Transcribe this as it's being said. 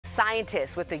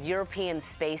Scientists with the European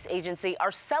Space Agency are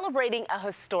celebrating a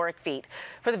historic feat.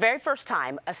 For the very first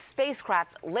time, a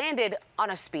spacecraft landed on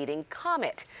a speeding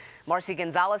comet. MARCI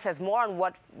Gonzalez has more on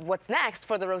what's next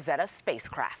for the Rosetta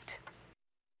spacecraft.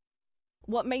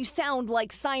 What may sound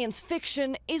like science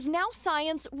fiction is now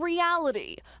science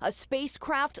reality. A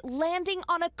spacecraft landing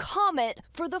on a comet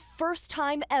for the first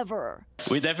time ever.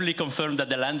 We definitely confirmed that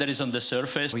the lander is on the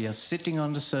surface. We are sitting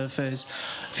on the surface.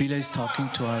 Philae is talking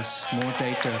to us. More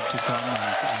data to come,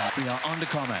 and we are on the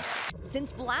comet.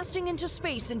 Since blasting into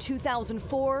space in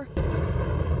 2004,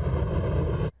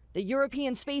 the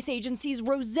European Space Agency's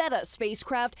Rosetta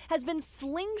spacecraft has been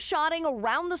slingshotting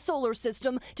around the solar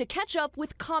system to catch up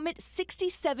with Comet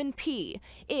 67P.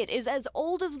 It is as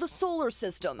old as the solar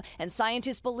system, and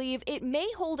scientists believe it may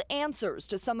hold answers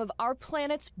to some of our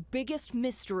planet's biggest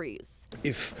mysteries.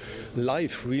 If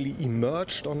life really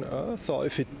emerged on Earth, or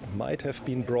if it might have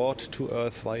been brought to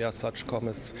Earth via such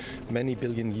comets many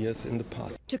billion years in the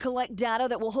past. To collect data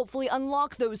that will hopefully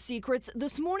unlock those secrets,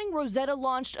 this morning Rosetta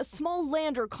launched a small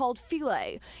lander called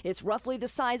FERRI. It's roughly the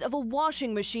size of a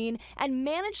washing machine and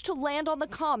managed to land on the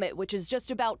comet, which is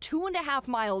just about 2.5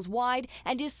 miles wide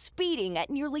and is speeding at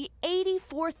nearly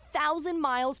 84,000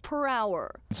 miles per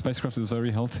hour. The spacecraft is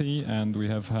very healthy, and we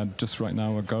have had just right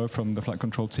now a go from the flight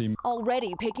control team.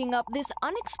 Already picking up this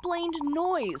unexplained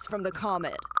noise from the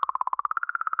comet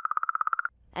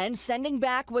and sending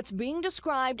back what's being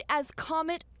described as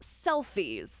comet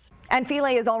selfies. And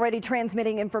Philae is already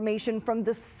transmitting information from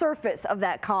the surface of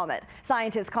that comet.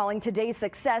 Scientists calling today's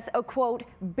success a, quote,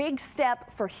 big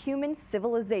step for human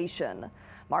civilization.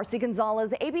 MARCI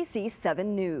Gonzalez, ABC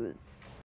 7 News.